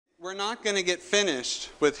We're not going to get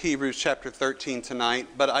finished with Hebrews chapter 13 tonight,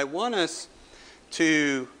 but I want us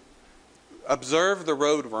to observe the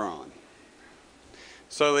road we're on.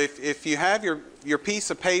 So if you have your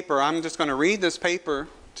piece of paper, I'm just going to read this paper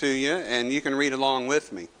to you, and you can read along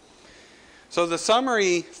with me. So the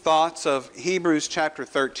summary thoughts of Hebrews chapter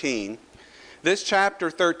 13. This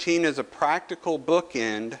chapter 13 is a practical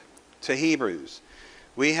bookend to Hebrews.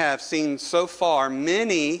 We have seen so far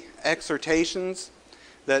many exhortations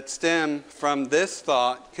that stem from this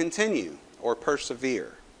thought: continue or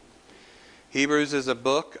persevere. Hebrews is a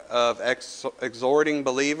book of exhorting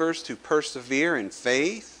believers to persevere in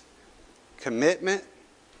faith, commitment,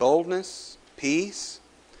 boldness, peace,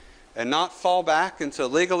 and not fall back into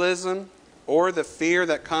legalism or the fear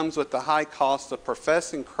that comes with the high cost of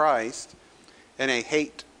professing Christ in a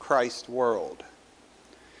hate Christ world.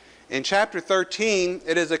 In chapter 13,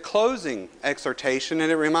 it is a closing exhortation,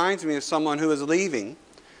 and it reminds me of someone who is leaving,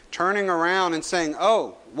 turning around and saying,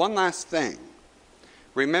 "Oh, one last thing.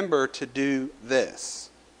 Remember to do this."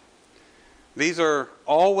 These are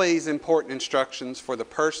always important instructions for the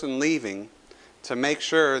person leaving to make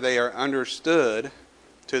sure they are understood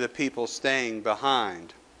to the people staying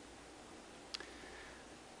behind.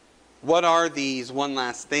 What are these one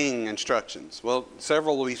last thing instructions? Well,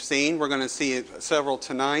 several we've seen. We're going to see several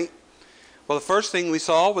tonight. Well, the first thing we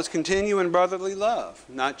saw was continue in brotherly love,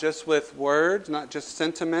 not just with words, not just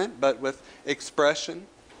sentiment, but with expression.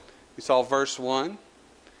 We saw verse 1,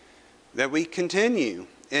 that we continue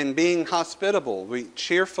in being hospitable. We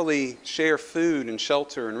cheerfully share food and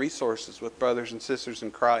shelter and resources with brothers and sisters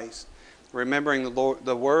in Christ, remembering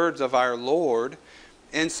the words of our Lord,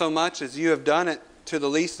 insomuch as you have done it to the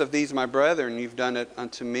least of these my brethren, you've done it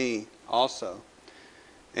unto me also.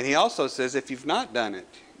 And he also says, if you've not done it,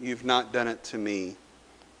 you've not done it to me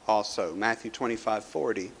also. Matthew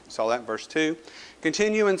 25:40. Saw that in verse 2.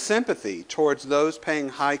 Continue in sympathy towards those paying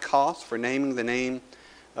high cost for naming the name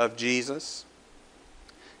of Jesus.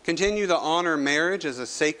 Continue to honor marriage as a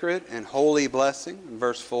sacred and holy blessing in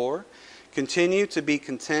verse 4. Continue to be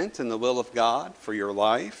content in the will of God for your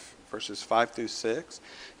life, verses 5 through 6.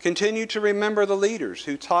 Continue to remember the leaders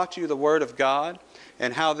who taught you the word of God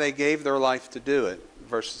and how they gave their life to do it,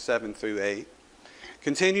 verses 7 through 8.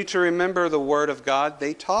 Continue to remember the word of God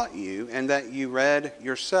they taught you and that you read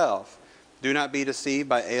yourself. Do not be deceived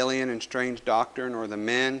by alien and strange doctrine or the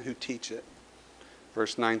men who teach it.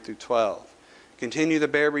 Verse 9 through 12. Continue to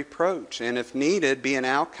bear reproach, and if needed, be an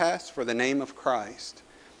outcast for the name of Christ.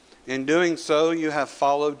 In doing so, you have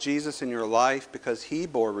followed Jesus in your life because he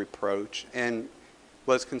bore reproach and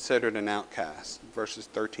was considered an outcast. Verses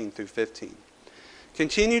 13 through 15.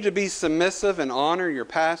 Continue to be submissive and honor your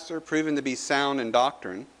pastor, proven to be sound in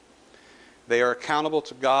doctrine. They are accountable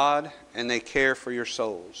to God and they care for your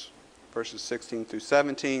souls. Verses 16 through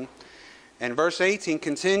 17. And verse 18,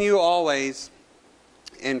 continue always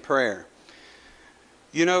in prayer.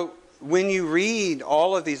 You know, when you read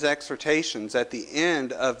all of these exhortations at the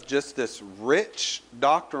end of just this rich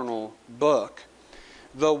doctrinal book,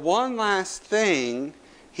 the one last thing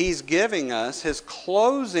he's giving us, his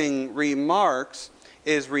closing remarks,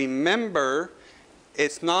 is remember,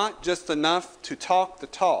 it's not just enough to talk the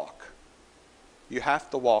talk. You have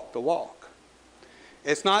to walk the walk.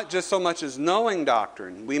 It's not just so much as knowing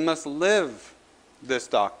doctrine. We must live this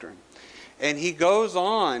doctrine. And he goes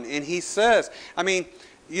on and he says, I mean,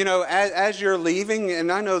 you know, as you're leaving,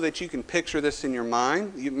 and I know that you can picture this in your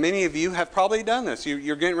mind. Many of you have probably done this.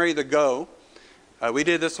 You're getting ready to go. We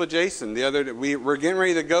did this with Jason the other day. We're getting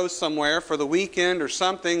ready to go somewhere for the weekend or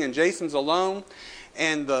something, and Jason's alone.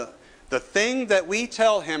 And the thing that we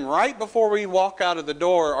tell him right before we walk out of the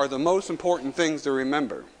door are the most important things to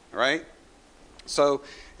remember, right? So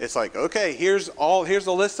it's like, okay, here's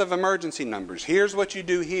a list of emergency numbers. Here's what you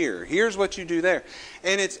do here. Here's what you do there.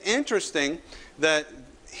 And it's interesting that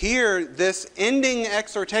here, this ending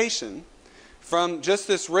exhortation from just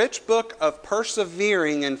this rich book of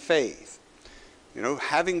persevering in faith, you know,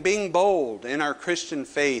 being bold in our Christian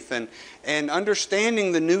faith and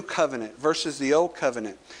understanding the new covenant versus the old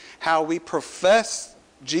covenant, how we profess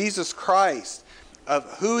Jesus Christ,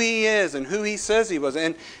 of who he is and who he says he was.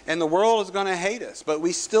 And the world is going to hate us, but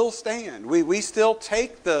we still stand. We still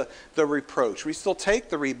take the reproach. We still take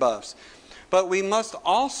the rebuffs. But we must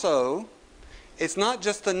also, it's not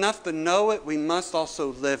just enough to know it, we must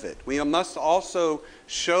also live it. We must also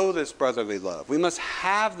show this brotherly love. We must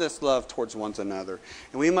have this love towards one another.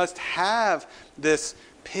 And we must have this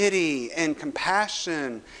pity and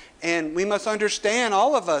compassion. And we must understand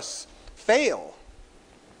all of us fail.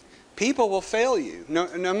 People will fail you.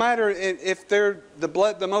 No matter if they're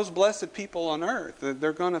the most blessed people on earth,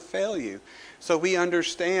 they're going to fail you. So we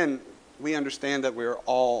understand that we're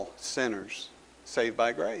all sinners saved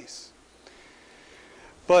by grace.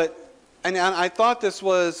 And I thought this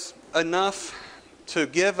was enough to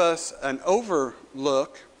give us an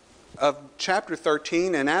overlook of chapter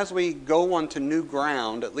 13. And as we go on to new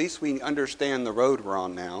ground, at least we understand the road we're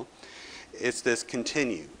on now. It's this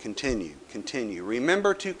continue, continue, continue.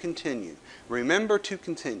 Remember to continue. Remember to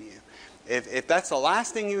continue. If that's the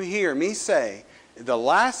last thing you hear me say, the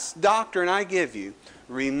last doctrine I give you,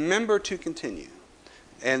 remember to continue.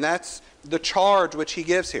 And that's the charge which he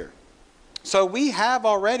gives here. So we have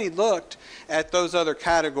already looked at those other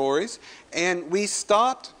categories, and we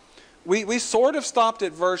sort of stopped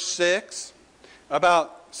at verse 6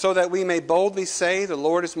 about, so that we may boldly say, the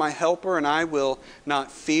Lord is my helper, and I will not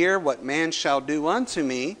fear what man shall do unto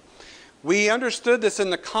me. We understood this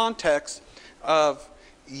in the context of,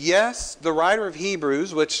 yes, the writer of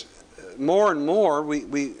Hebrews, which more and more,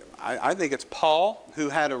 I think it's Paul who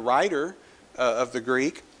had a writer of the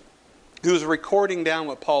Greek who was recording down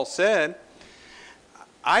what Paul said.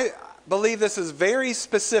 I believe this is very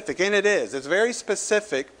specific, and it is. It's very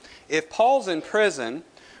specific. If Paul's in prison,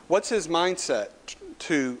 what's his mindset?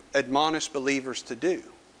 To admonish believers to do,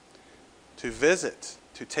 to visit,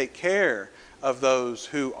 to take care of those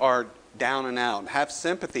who are down and out, have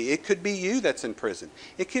sympathy. It could be you that's in prison.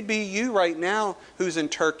 It could be you right now who's in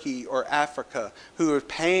Turkey or Africa, who are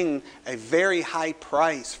paying a very high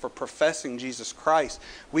price for professing Jesus Christ.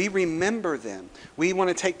 We remember them. We want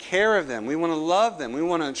to take care of them. We want to love them. We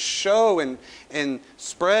want to show and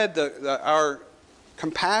spread our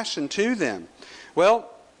compassion to them. Well,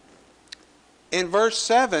 in verse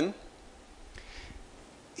 7,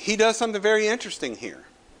 he does something very interesting here.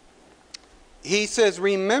 He says,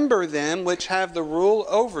 remember them which have the rule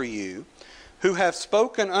over you, who have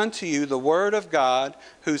spoken unto you the word of God,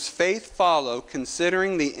 whose faith follow,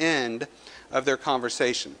 considering the end of their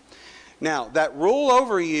conversation. Now, that rule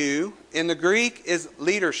over you in the Greek is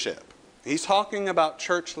leadership. He's talking about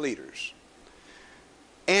church leaders.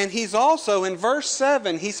 And he's also, in verse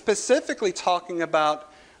 7, he's specifically talking about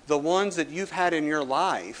the ones that you've had in your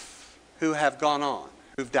life who have gone on,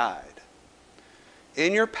 who've died.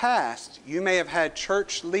 In your past, you may have had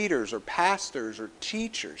church leaders or pastors or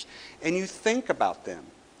teachers, and you think about them.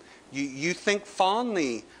 You think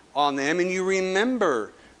fondly on them, and you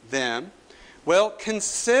remember them. Well,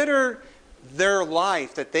 consider their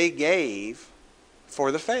life that they gave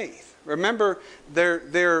for the faith. Remember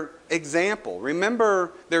their example.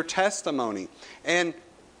 Remember their testimony. And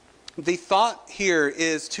the thought here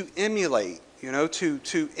is to emulate,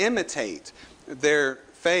 to imitate their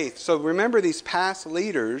faith. So remember these past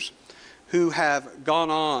leaders who have gone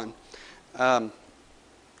on. I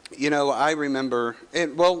remember,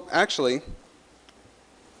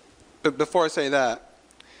 but before I say that,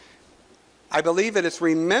 I believe that it's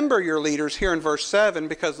remember your leaders here in verse 7,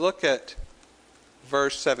 because look at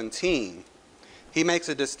verse 17. He makes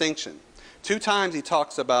a distinction. 2 times he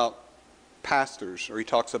talks about pastors, or he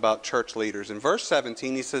talks about church leaders. In verse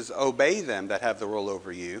 17, he says, obey them that have the rule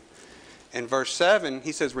over you. In verse 7,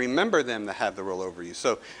 he says, remember them that have the rule over you.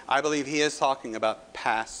 So I believe he is talking about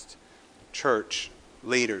past church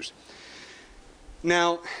leaders.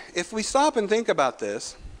 Now, if we stop and think about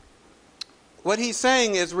this, what he's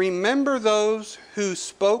saying is, remember those who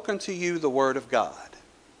spoke unto you the word of God.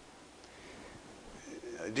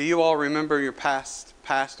 Do you all remember your past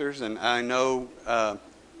pastors? And I know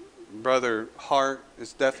Brother Hart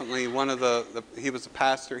is definitely one of he was a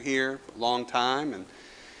pastor here for a long time,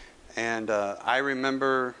 and I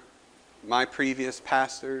remember my previous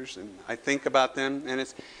pastors, and I think about them,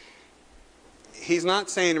 and he's not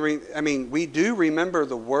saying, we do remember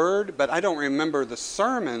the word, but I don't remember the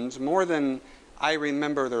sermons more than I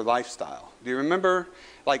remember their lifestyle. Do you remember?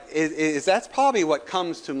 That's probably what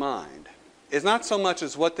comes to mind. It's not so much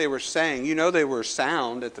as what they were saying. They were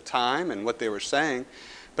sound at the time and what they were saying,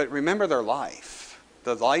 but remember their life.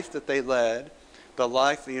 The life that they led, the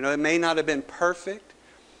life, it may not have been perfect,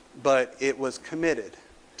 but it was committed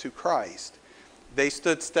to Christ. They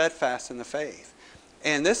stood steadfast in the faith.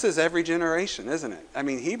 And this is every generation, isn't it?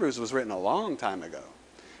 Hebrews was written a long time ago.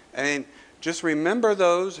 Just remember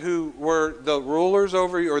those who were the rulers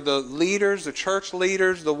over you, or the leaders, the church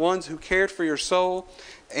leaders, the ones who cared for your soul,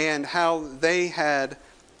 and how they had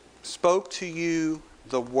spoke to you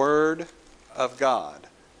the word of God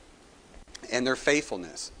and their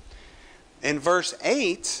faithfulness. In verse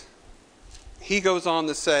 8, he goes on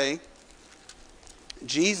to say,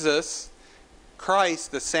 Jesus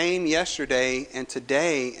Christ, the same yesterday and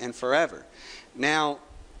today and forever. Now,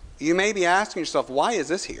 you may be asking yourself, why is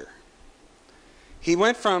this here? He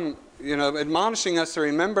went from, admonishing us to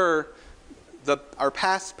remember our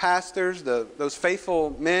past pastors, those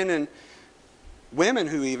faithful men and women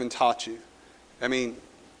who even taught you. I mean,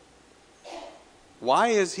 why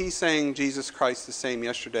is he saying Jesus Christ the same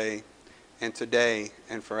yesterday and today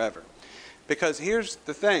and forever? Because here's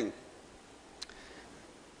the thing.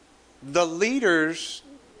 The leaders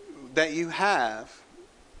that you have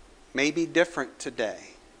may be different today,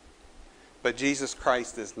 but Jesus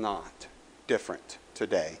Christ is not different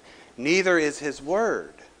today. Neither is his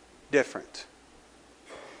word different.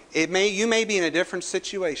 You may be in a different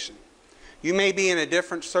situation. You may be in a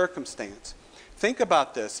different circumstance. Think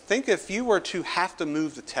about this. Think if you were to have to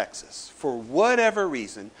move to Texas for whatever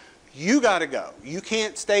reason, you got to go. You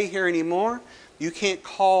can't stay here anymore. You can't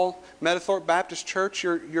call Meadowthorpe Baptist Church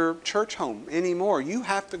your church home anymore. You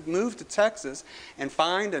have to move to Texas and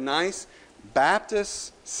find a nice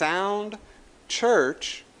Baptist sound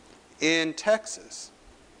church in Texas.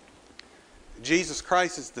 Jesus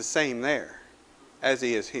Christ is the same there as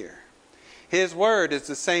he is here. His word is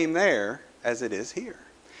the same there as it is here.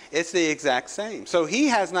 It's the exact same. So he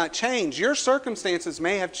has not changed. Your circumstances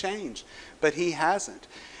may have changed, but he hasn't.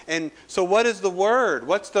 And so what is the word?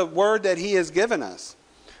 What's the word that he has given us?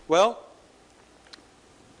 Well,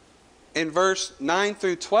 in verse 9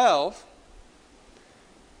 through 12,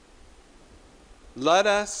 let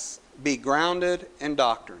us be grounded in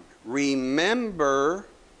doctrine. Remember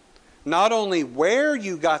not only where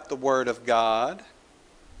you got the word of God,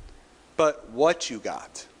 but what you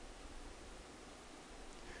got.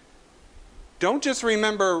 Don't just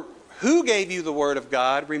remember who gave you the word of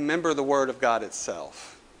God, remember the word of God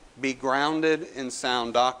itself. Be grounded in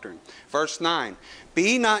sound doctrine. Verse 9,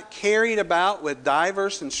 be not carried about with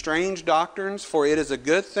diverse and strange doctrines, for it is a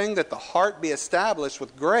good thing that the heart be established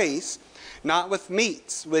with grace, not with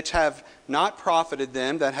meats, which have not profited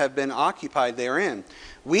them that have been occupied therein.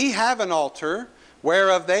 We have an altar,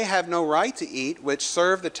 whereof they have no right to eat, which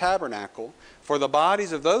serve the tabernacle. For the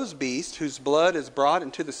bodies of those beasts, whose blood is brought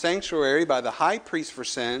into the sanctuary by the high priest for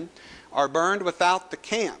sin, are burned without the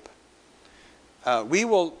camp. We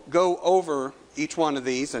will go over each one of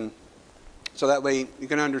these, and so that way you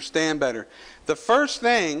can understand better. The first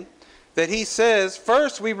thing that he says,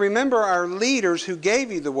 first, we remember our leaders who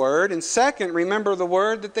gave you the word, and second, remember the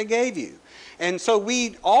word that they gave you. And so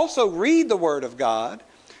we also read the word of God.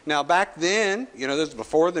 Now back then, this is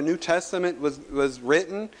before the New Testament was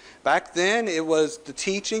written. Back then it was the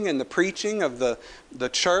teaching and the preaching of the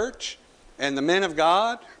church and the men of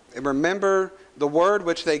God. And remember the word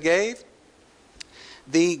which they gave.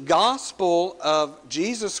 The gospel of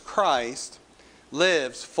Jesus Christ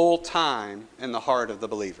lives full time in the heart of the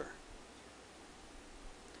believer.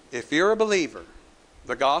 If you're a believer,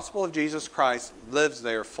 the gospel of Jesus Christ lives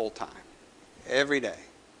there full time. Every day.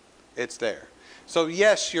 It's there. So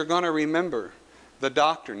yes, you're going to remember the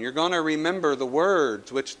doctrine. You're going to remember the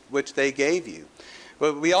words which they gave you.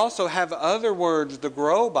 But we also have other words to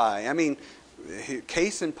grow by. I mean,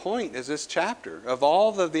 case in point is this chapter. Of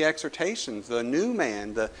all of the exhortations, the new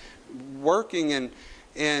man, the working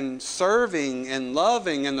and serving and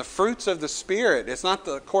loving and the fruits of the Spirit. It's not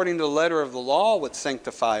according to the letter of the law which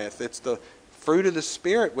sanctifieth. It's the fruit of the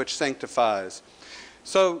Spirit which sanctifies.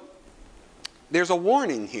 So there's a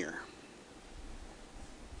warning here.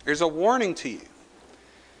 There's a warning to you.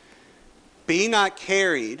 Be not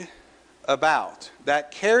carried about. That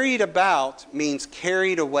carried about means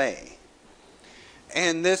carried away.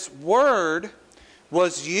 And this word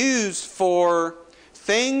was used for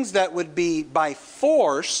things that would be by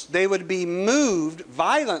force. They would be moved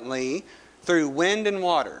violently through wind and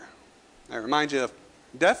water. That reminds you of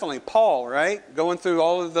definitely Paul, right? Going through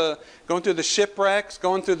the shipwrecks,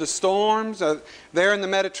 going through the storms there in the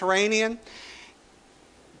Mediterranean.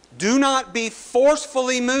 Do not be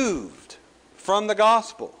forcefully moved from the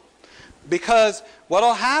gospel. Because what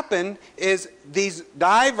will happen is these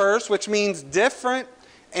diverse, which means different,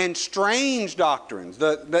 and strange doctrines.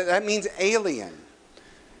 That means alien.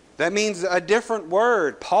 That means a different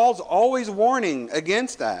word. Paul's always warning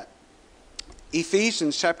against that.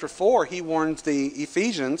 Ephesians chapter 4, he warns the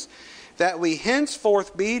Ephesians that we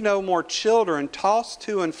henceforth be no more children tossed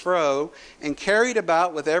to and fro and carried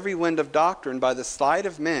about with every wind of doctrine by the sleight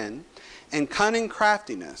of men and cunning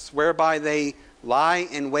craftiness, whereby they lie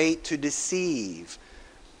in wait to deceive.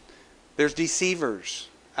 There's deceivers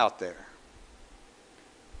out there.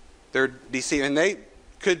 They're deceiving, and they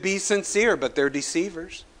could be sincere, but they're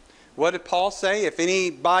deceivers. What did Paul say? If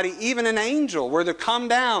anybody, even an angel, were to come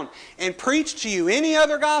down and preach to you any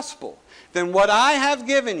other gospel than what I have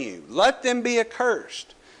given you, let them be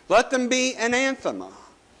accursed. Let them be anathema.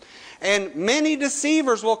 And many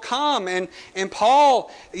deceivers will come. And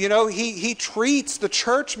Paul, he treats the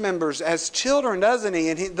church members as children, doesn't he?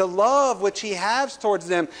 And the love which he has towards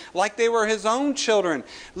them like they were his own children.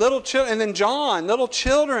 Little children. And then John, little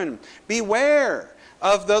children, beware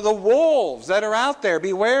of the wolves that are out there.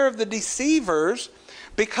 Beware of the deceivers,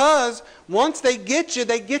 because once they get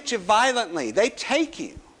you violently. They take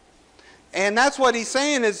you. And that's what he's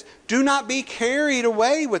saying is, do not be carried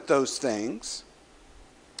away with those things,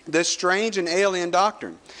 this strange and alien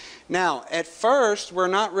doctrine. Now, at first, we're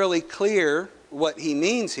not really clear what he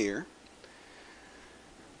means here.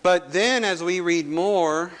 But then as we read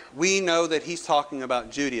more, we know that he's talking about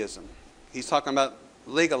Judaism. He's talking about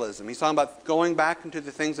legalism. He's talking about going back into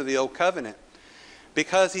the things of the Old Covenant.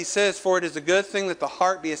 Because he says, for it is a good thing that the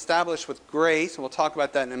heart be established with grace, and we'll talk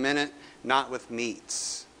about that in a minute, not with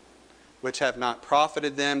meats, which have not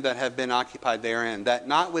profited them that have been occupied therein. That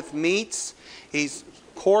not with meats, he's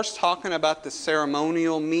of course talking about the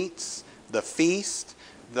ceremonial meats, the feast,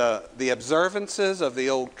 the observances of the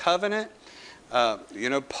Old Covenant.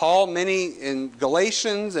 Paul, many in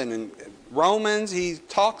Galatians and in Romans, he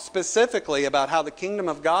talks specifically about how the kingdom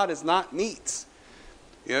of God is not meats.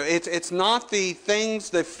 It's not the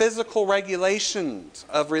things, the physical regulations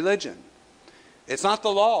of religion. It's not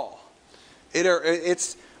the law.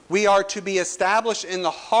 We are to be established in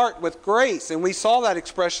the heart with grace. And we saw that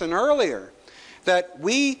expression earlier. That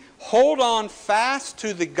we hold on fast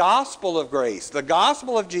to the gospel of grace. The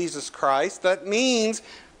gospel of Jesus Christ. That means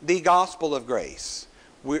the gospel of grace.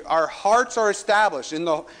 Our hearts are established. In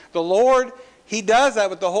the Lord, He does that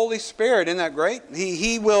with the Holy Spirit. Isn't that great?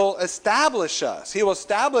 He will establish us. He will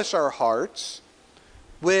establish our hearts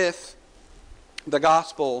with the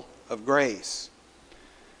gospel of grace.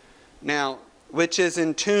 Now, which is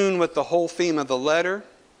in tune with the whole theme of the letter,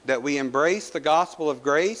 that we embrace the gospel of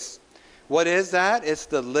grace. What is that? It's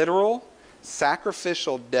the literal,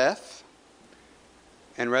 sacrificial death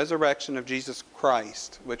and resurrection of Jesus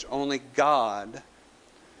Christ, which only God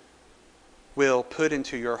will put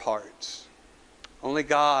into your hearts. Only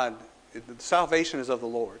God. Salvation is of the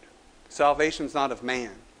Lord. Salvation is not of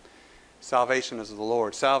man. Salvation is of the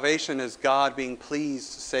Lord. Salvation is God being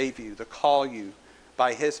pleased to save you, to call you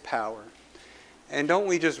by His power. And don't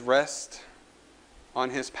we just rest on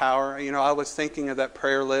His power? I was thinking of that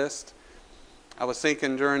prayer list. I was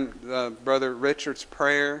thinking during Brother Richard's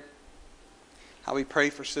prayer, how we pray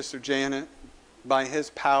for Sister Janet. By His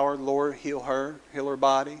power, Lord, heal her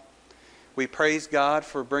body. We praise God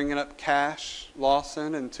for bringing up Cash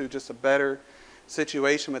Lawson into just a better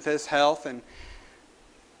situation with his health.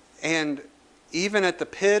 And even at the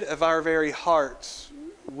pit of our very hearts,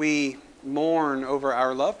 we mourn over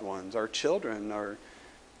our loved ones, our children, or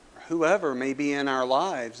whoever may be in our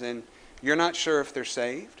lives, and you're not sure if they're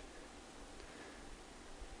saved.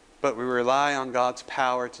 But we rely on God's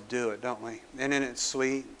power to do it, don't we? And then it's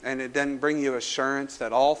sweet, and it doesn't bring you assurance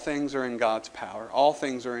that all things are in God's power. All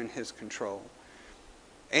things are in His control.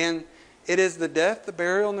 And it is the death, the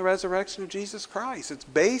burial, and the resurrection of Jesus Christ. It's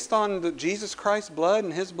based on Jesus Christ's blood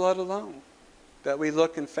and His blood alone that we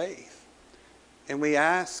look in faith. And we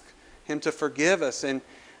ask Him to forgive us. And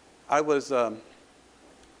I was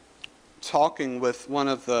talking with one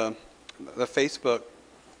of the Facebook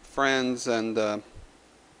friends, and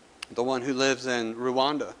the one who lives in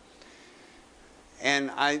Rwanda. And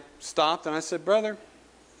I stopped and I said, brother,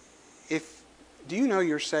 do you know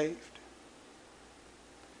you're saved?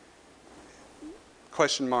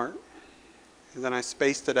 Question mark. And then I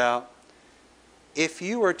spaced it out. If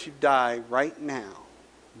you were to die right now,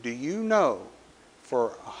 do you know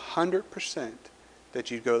for 100%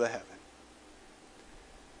 that you'd go to heaven?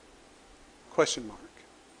 Question mark.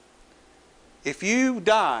 If you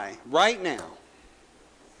die right now,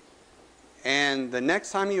 and the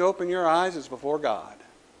next time you open your eyes is before God,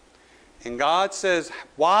 and God says,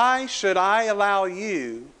 why should I allow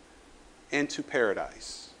you into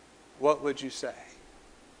paradise? What would you say?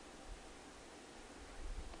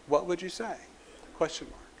 What would you say? Question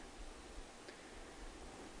mark.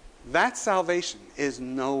 That salvation is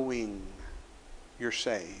knowing you're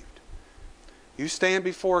saved. You stand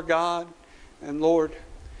before God, and Lord,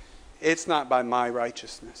 it's not by my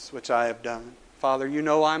righteousness which I have done. Father, you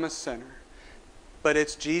know I'm a sinner. But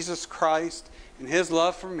it's Jesus Christ and His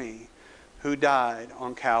love for me who died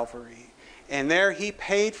on Calvary. And there He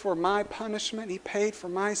paid for my punishment. He paid for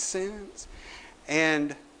my sins.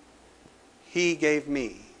 And He gave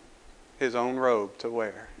me His own robe to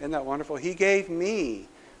wear. Isn't that wonderful? He gave me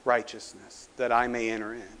righteousness that I may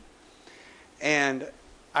enter in. And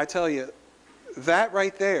I tell you, that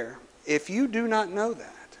right there, if you do not know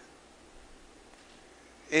that,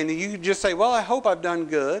 and you just say, well, I hope I've done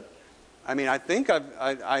good. I mean, I think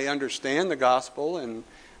I understand the gospel and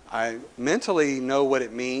I mentally know what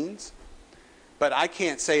it means. But I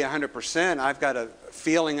can't say 100%. I've got a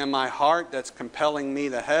feeling in my heart that's compelling me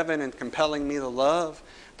to heaven and compelling me to love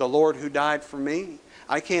the Lord who died for me.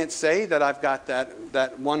 I can't say that I've got that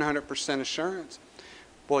 100% assurance.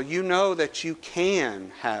 Well, you know that you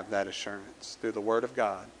can have that assurance through the Word of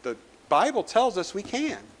God. The Bible tells us we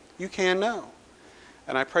can. You can know.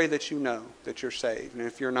 And I pray that you know that you're saved. And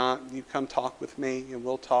if you're not, you come talk with me and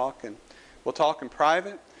we'll talk. And we'll talk in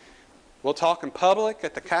private. We'll talk in public,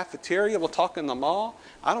 at the cafeteria. We'll talk in the mall.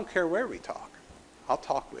 I don't care where we talk. I'll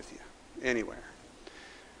talk with you anywhere.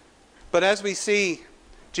 But as we see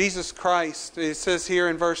Jesus Christ, it says here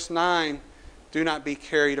in verse 9, do not be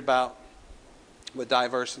carried about with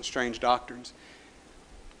diverse and strange doctrines.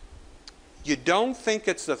 You don't think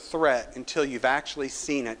it's a threat until you've actually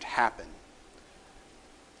seen it happen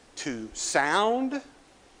to sound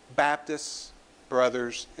Baptist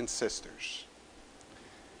brothers and sisters.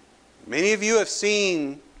 Many of you have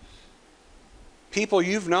seen people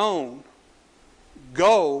you've known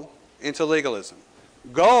go into legalism,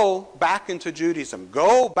 go back into Judaism,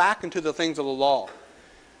 go back into the things of the law.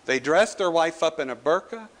 They dress their wife up in a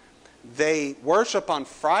burqa. They worship on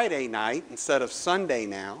Friday night instead of Sunday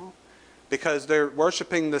now because they're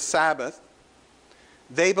worshiping the Sabbath.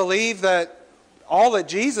 They believe that all that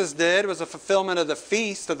Jesus did was a fulfillment of the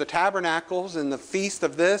feast of the tabernacles and the feast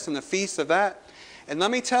of this and the feast of that. And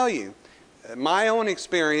let me tell you, my own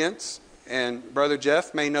experience, and Brother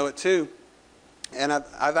Jeff may know it too, and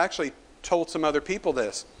I've actually told some other people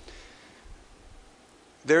this.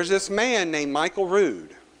 There's this man named Michael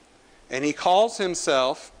Rood, and he calls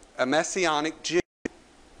himself a Messianic Jew.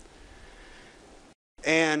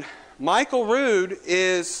 And Michael Rood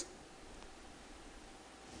is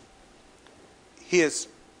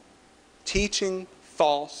teaching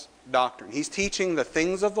false doctrine. He's teaching the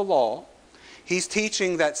things of the law. He's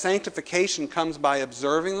teaching that sanctification comes by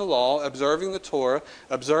observing the law, observing the Torah,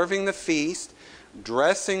 observing the feast,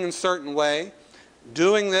 dressing in a certain way,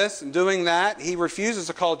 doing this and doing that. He refuses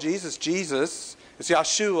to call Jesus, Jesus. It's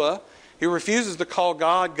Yeshua. He refuses to call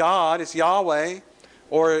God, God. It's Yahweh,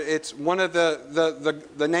 or it's one of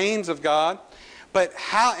the names of God. But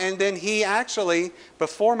how? And then he actually,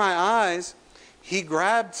 before my eyes, he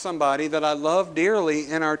grabbed somebody that I love dearly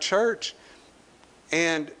in our church,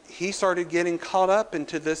 and he started getting caught up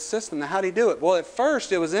into this system. Now, how did he do it? Well, at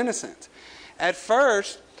first, it was innocent. At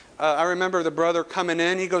first, I remember the brother coming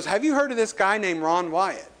in. He goes, have you heard of this guy named Ron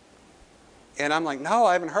Wyatt? And I'm like, no,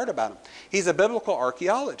 I haven't heard about him. He's a biblical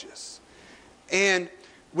archaeologist. And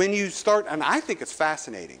when you start, and I think it's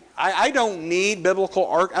fascinating. I don't need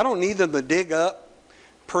I don't need them to dig up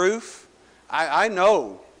proof. I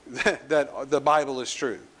know that the Bible is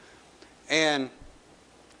true. And,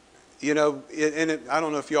 you know, I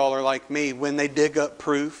don't know if you all are like me, when they dig up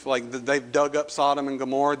proof, like they've dug up Sodom and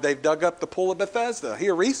Gomorrah, they've dug up the Pool of Bethesda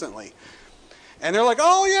here recently. And they're like,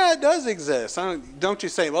 oh yeah, it does exist. Don't you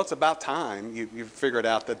say, well, it's about time you figured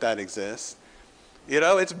out that exists. You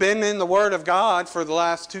know, it's been in the Word of God for the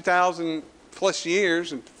last 2,000 plus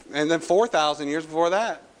years, and then 4,000 years before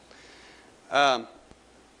that.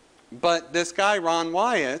 But this guy, Ron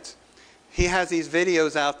Wyatt, he has these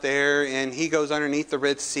videos out there, and he goes underneath the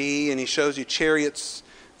Red Sea, and he shows you chariots,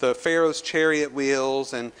 the Pharaoh's chariot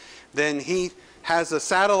wheels, and then he has a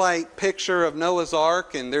satellite picture of Noah's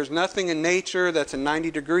Ark, and there's nothing in nature that's in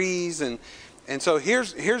 90 degrees, and so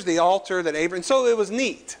here's the altar that Abraham, so it was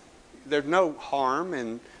neat. There's no harm,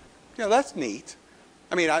 and you know, that's neat.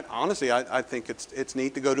 I mean, honestly, I think it's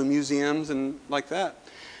neat to go to museums and like that.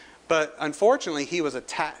 But unfortunately, he was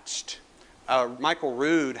attached. Michael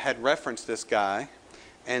Rood had referenced this guy,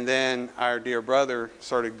 and then our dear brother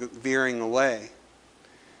started veering away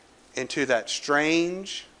into that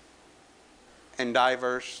strange and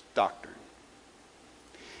diverse doctrine.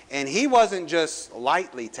 And he wasn't just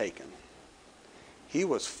lightly taken. He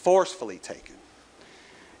was forcefully taken.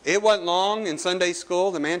 It wasn't long in Sunday school,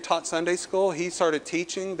 the man taught Sunday school, he started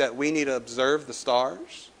teaching that we need to observe the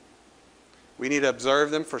stars. We need to observe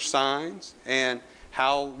them for signs, and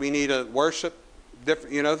how we need to worship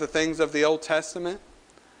different, you know, the things of the Old Testament.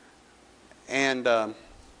 And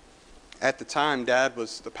at the time, Dad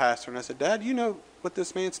was the pastor, and I said, Dad, you know what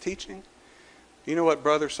this man's teaching? Do you know what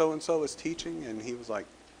brother so-and-so is teaching? And he was like,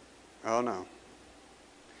 oh no.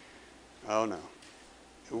 Oh no.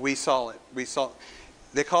 We saw it.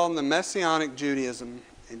 They call them the Messianic Judaism,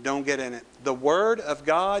 and don't get in it. The Word of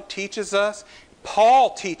God teaches us,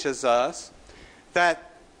 Paul teaches us,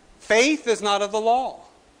 that faith is not of the law.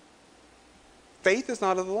 Faith is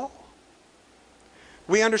not of the law.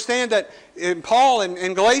 We understand that Paul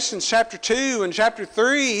in Galatians chapter 2 and chapter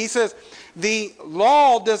 3, he says, the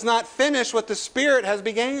law does not finish what the Spirit has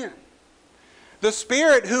began. The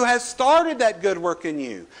Spirit who has started that good work in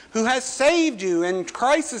you, who has saved you, and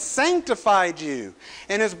Christ has sanctified you,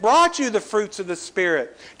 and has brought you the fruits of the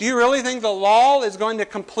Spirit. Do you really think the law is going to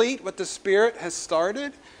complete what the Spirit has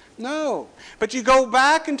started? No. But you go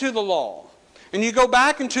back into the law, and you go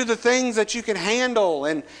back into the things that you can handle,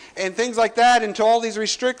 and things like that, into all these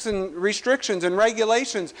restrictions and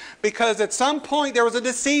regulations, because at some point there was a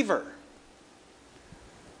deceiver.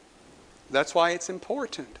 That's why it's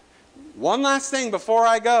important. One last thing before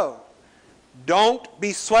I go. Don't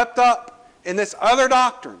be swept up in this other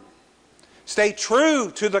doctrine. Stay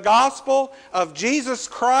true to the gospel of Jesus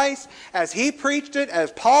Christ as He preached it,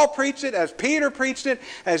 as Paul preached it, as Peter preached it,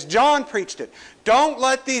 as John preached it. Don't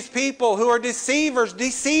let these people who are deceivers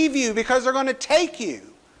deceive you, because they're going to take you,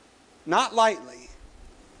 not lightly,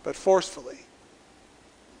 but forcefully.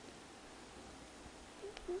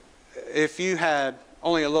 If you had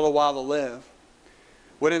only a little while to live,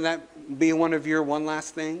 wouldn't that be one of your one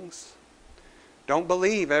last things? Don't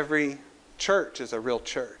believe every church is a real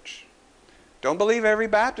church. Don't believe every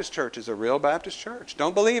Baptist church is a real Baptist church.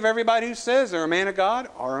 Don't believe everybody who says they're a man of God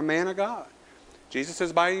are a man of God. Jesus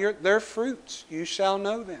says, by their fruits you shall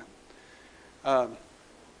know them.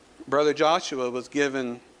 Brother Joshua was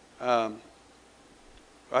given, I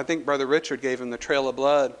think Brother Richard gave him the trail of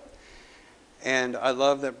blood. And I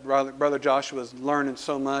love that Brother Joshua is learning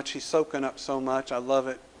so much. He's soaking up so much. I love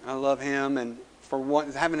it. I love him, and for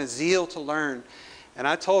having a zeal to learn. And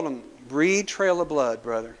I told him, read Trail of Blood,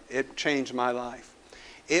 brother. It changed my life.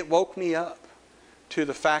 It woke me up to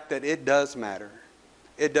the fact that it does matter.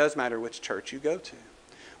 It does matter which church you go to.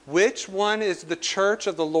 Which one is the church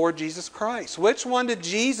of the Lord Jesus Christ? Which one did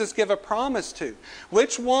Jesus give a promise to?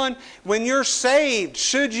 Which one, when you're saved,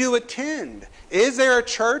 should you attend? Is there a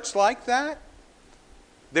church like that?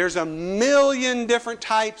 There's a million different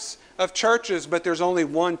types of churches, but there's only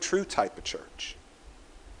one true type of church.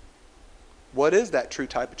 What is that true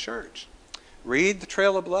type of church? Read the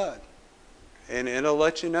Trail of Blood, and it'll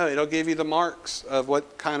let you know. It'll give you the marks of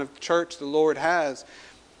what kind of church the Lord has.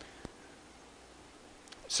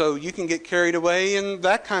 So you can get carried away in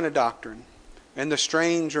that kind of doctrine, and the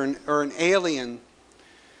strange or an alien.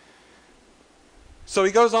 So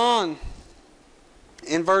he goes on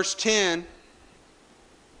in verse 10,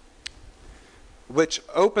 which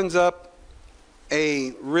opens up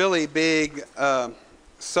a really big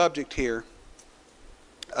subject here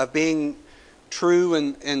of being true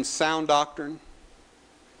and sound doctrine.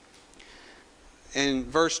 In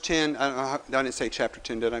verse 10, I didn't say chapter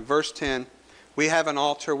 10, did I? Verse 10, we have an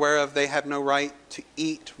altar whereof they have no right to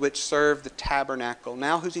eat, which serve the tabernacle.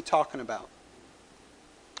 Now who's he talking about?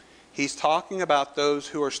 He's talking about those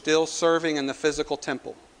who are still serving in the physical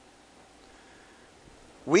temple.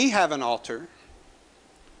 We have an altar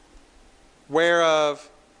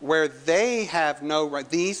where they have no right.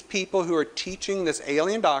 These people who are teaching this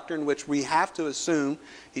alien doctrine, which we have to assume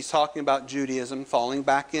he's talking about Judaism, falling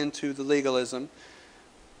back into the legalism.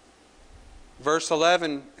 Verse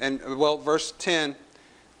 11, verse 10,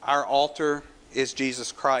 our altar is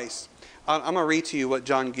Jesus Christ. I'm going to read to you what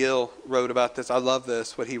John Gill wrote about this. I love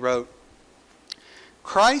this, what he wrote.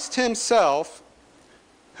 Christ Himself,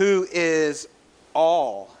 who is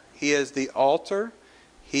all. He is the altar,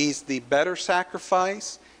 He's the better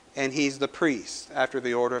sacrifice, and He's the priest after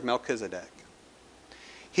the order of Melchizedek.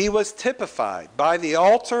 He was typified by the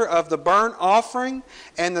altar of the burnt offering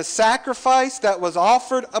and the sacrifice that was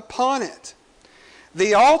offered upon it.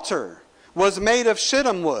 The altar was made of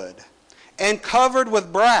shittim wood and covered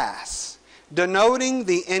with brass, denoting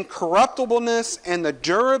the incorruptibleness and the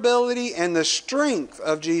durability and the strength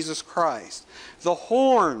of Jesus Christ. The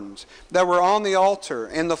horns that were on the altar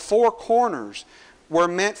and the four corners were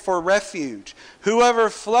meant for refuge. Whoever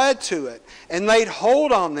fled to it and laid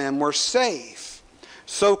hold on them were safe.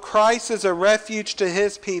 So Christ is a refuge to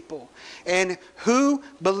His people, and who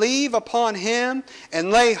believe upon Him and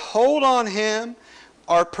lay hold on Him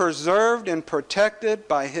are preserved and protected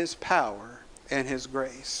by His power and His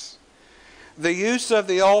grace. The use of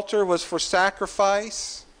the altar was for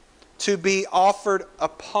sacrifice to be offered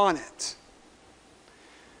upon it,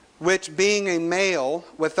 which being a male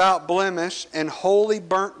without blemish and wholly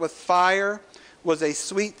burnt with fire was a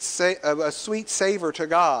sweet savor to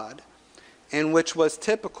God, and which was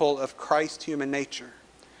typical of Christ's human nature.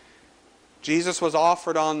 Jesus was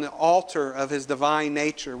offered on the altar of His divine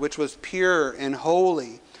nature, which was pure and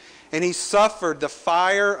holy, and He suffered the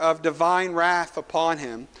fire of divine wrath upon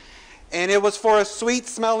Him, and it was for a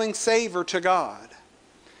sweet-smelling savor to God.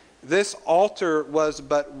 this altar was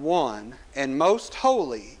but one, and most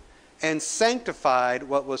holy, and sanctified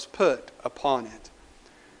what was put upon it.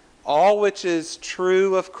 All which is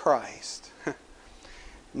true of Christ.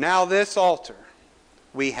 Now this altar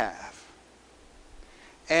we have.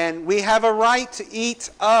 And we have a right to eat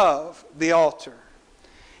of the altar.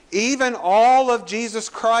 Even all of Jesus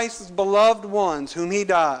Christ's beloved ones whom He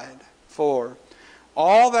died for,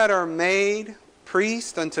 all that are made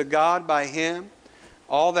priests unto God by Him,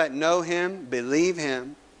 all that know Him, believe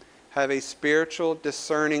Him, have a spiritual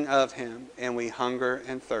discerning of Him, and we hunger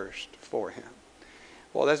and thirst for Him.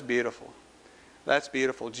 Well, that's beautiful. That's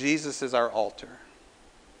beautiful. Jesus is our altar.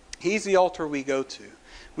 He's the altar we go to.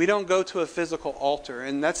 We don't go to a physical altar,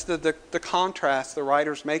 and that's the contrast the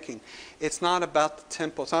writer's making. It's not about the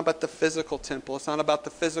temple. It's not about the physical temple. It's not about the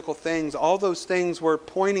physical things. All those things were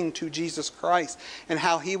pointing to Jesus Christ and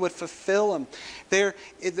how He would fulfill them.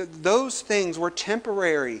 Those things were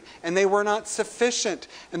temporary, and they were not sufficient.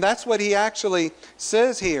 And that's what he actually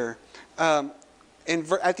says here at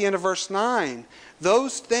the end of verse 9.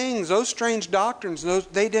 Those things, those strange doctrines,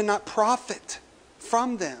 they did not profit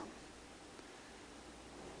from them.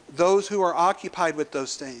 Those who are occupied with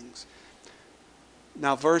those things.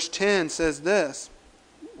 Now verse 10 says this.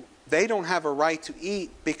 They don't have a right to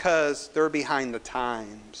eat because they're behind the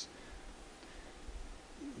times.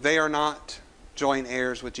 They are not joint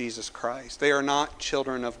heirs with Jesus Christ. They are not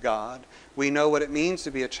children of God. We know what it means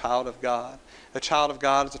to be a child of God. A child of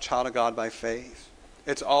God is a child of God by faith.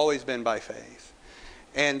 It's always been by faith.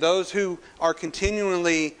 And those who are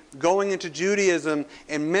continually going into Judaism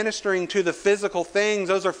and ministering to the physical things,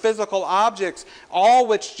 those are physical objects, all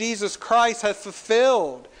which Jesus Christ has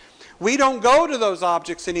fulfilled. We don't go to those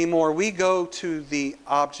objects anymore. We go to the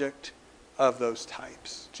object of those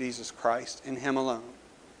types, Jesus Christ and Him alone.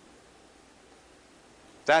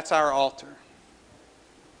 That's our altar.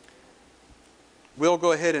 We'll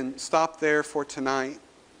go ahead and stop there for tonight.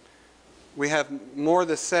 We have more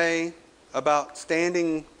to say about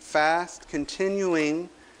standing fast, continuing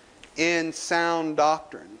in sound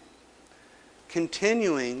doctrine.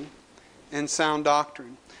 Continuing in sound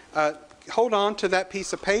doctrine. Hold on to that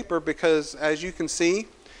piece of paper because, as you can see,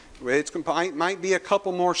 it might be a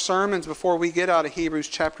couple more sermons before we get out of Hebrews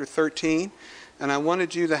chapter 13. And I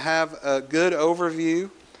wanted you to have a good overview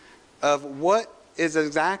of what is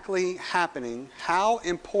exactly happening. How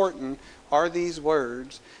important are these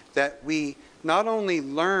words that we not only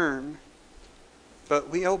learn, but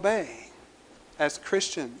we obey as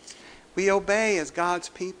Christians. We obey as God's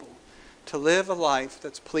people to live a life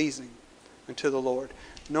that's pleasing unto the Lord,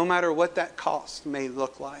 no matter what that cost may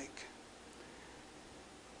look like.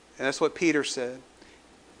 And that's what Peter said.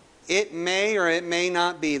 It may or it may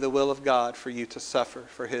not be the will of God for you to suffer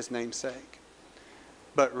for His name's sake.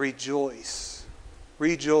 But rejoice.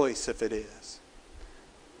 Rejoice if it is.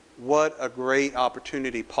 What a great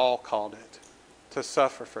opportunity Paul called it, to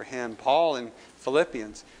suffer for Him. Paul in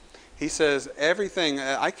Philippians, he says, everything,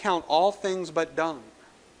 I count all things but dung.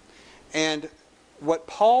 And what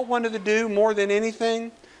Paul wanted to do more than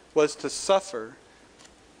anything was to suffer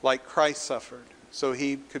like Christ suffered, so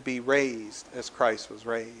he could be raised as Christ was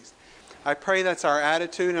raised. I pray that's our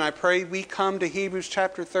attitude, and I pray we come to Hebrews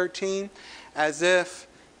chapter 13 as if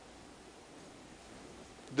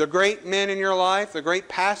the great men in your life, the great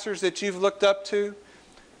pastors that you've looked up to,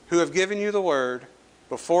 who have given you the Word,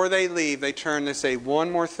 before they leave, they turn to say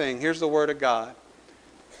one more thing. Here's the Word of God.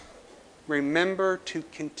 Remember to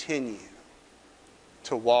continue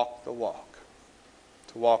to walk the walk.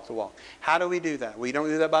 To walk the walk. How do we do that? We don't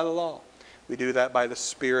do that by the law. We do that by the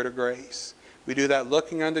Spirit of grace. We do that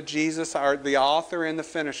looking unto Jesus, the author and the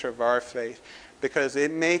finisher of our faith. Because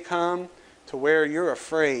it may come to where you're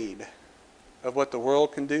afraid of what the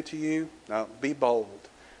world can do to you. No, be bold.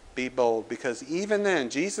 Be bold. Because even then,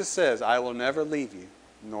 Jesus says, I will never leave you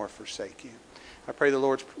nor forsake you. I pray the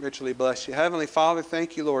Lord richly bless you. Heavenly Father,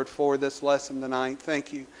 thank you, Lord, for this lesson tonight.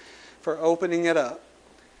 Thank you for opening it up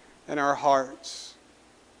in our hearts.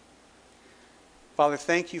 Father,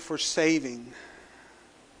 thank you for saving.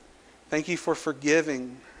 Thank you for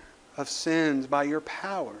forgiving of sins by your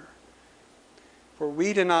power. For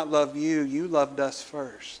we did not love you, you loved us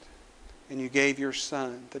first. And you gave your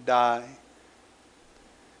Son to die.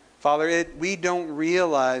 Father, we don't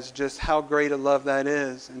realize just how great a love that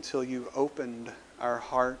is until you opened our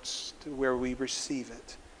hearts to where we receive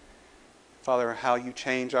it. Father, how you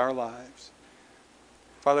change our lives.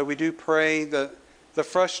 Father, we do pray that the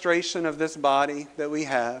frustration of this body that we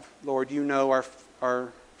have, Lord, you know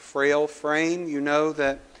our frail frame. You know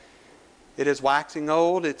that it is waxing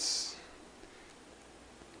old. It's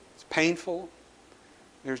painful.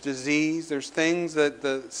 There's disease. There's things that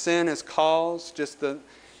the sin has caused, just the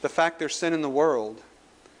fact there's sin in the world.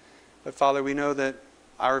 But Father, we know that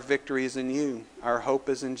our victory is in you. Our hope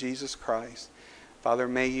is in Jesus Christ. Father,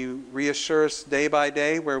 may you reassure us day by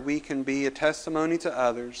day where we can be a testimony to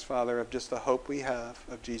others, Father, of just the hope we have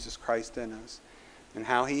of Jesus Christ in us and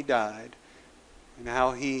how he died and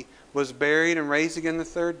how he was buried and raised again the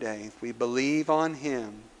third day. If we believe on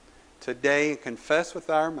him today and confess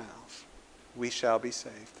with our mouth, we shall be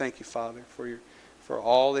saved. Thank you, Father, for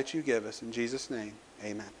all that you give us. In Jesus' name,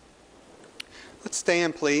 amen. Let's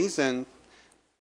stand, please, and